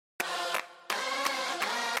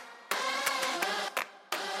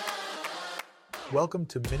Welcome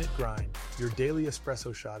to Minute Grind, your daily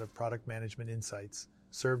espresso shot of product management insights,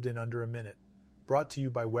 served in under a minute. Brought to you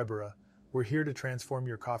by Webera, we're here to transform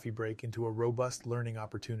your coffee break into a robust learning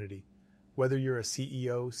opportunity. Whether you're a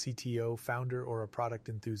CEO, CTO, founder, or a product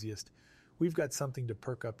enthusiast, we've got something to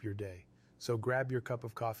perk up your day. So grab your cup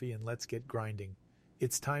of coffee and let's get grinding.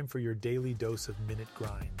 It's time for your daily dose of Minute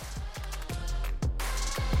Grind.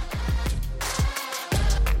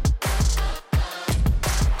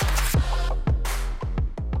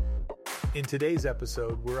 In today's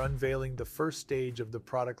episode, we're unveiling the first stage of the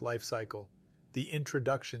product lifecycle, the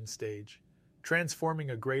introduction stage.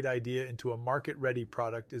 Transforming a great idea into a market-ready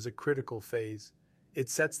product is a critical phase. It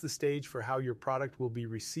sets the stage for how your product will be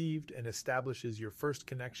received and establishes your first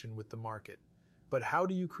connection with the market. But how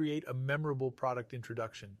do you create a memorable product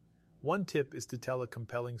introduction? One tip is to tell a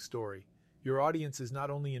compelling story. Your audience is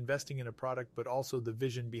not only investing in a product but also the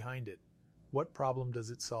vision behind it. What problem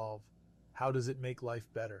does it solve? How does it make life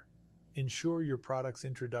better? Ensure your product's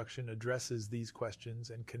introduction addresses these questions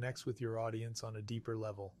and connects with your audience on a deeper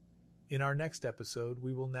level. In our next episode,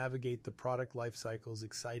 we will navigate the product lifecycle's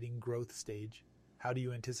exciting growth stage. How do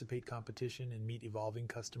you anticipate competition and meet evolving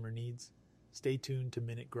customer needs? Stay tuned to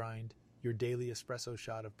Minute Grind, your daily espresso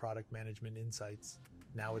shot of product management insights.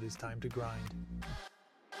 Now it is time to grind.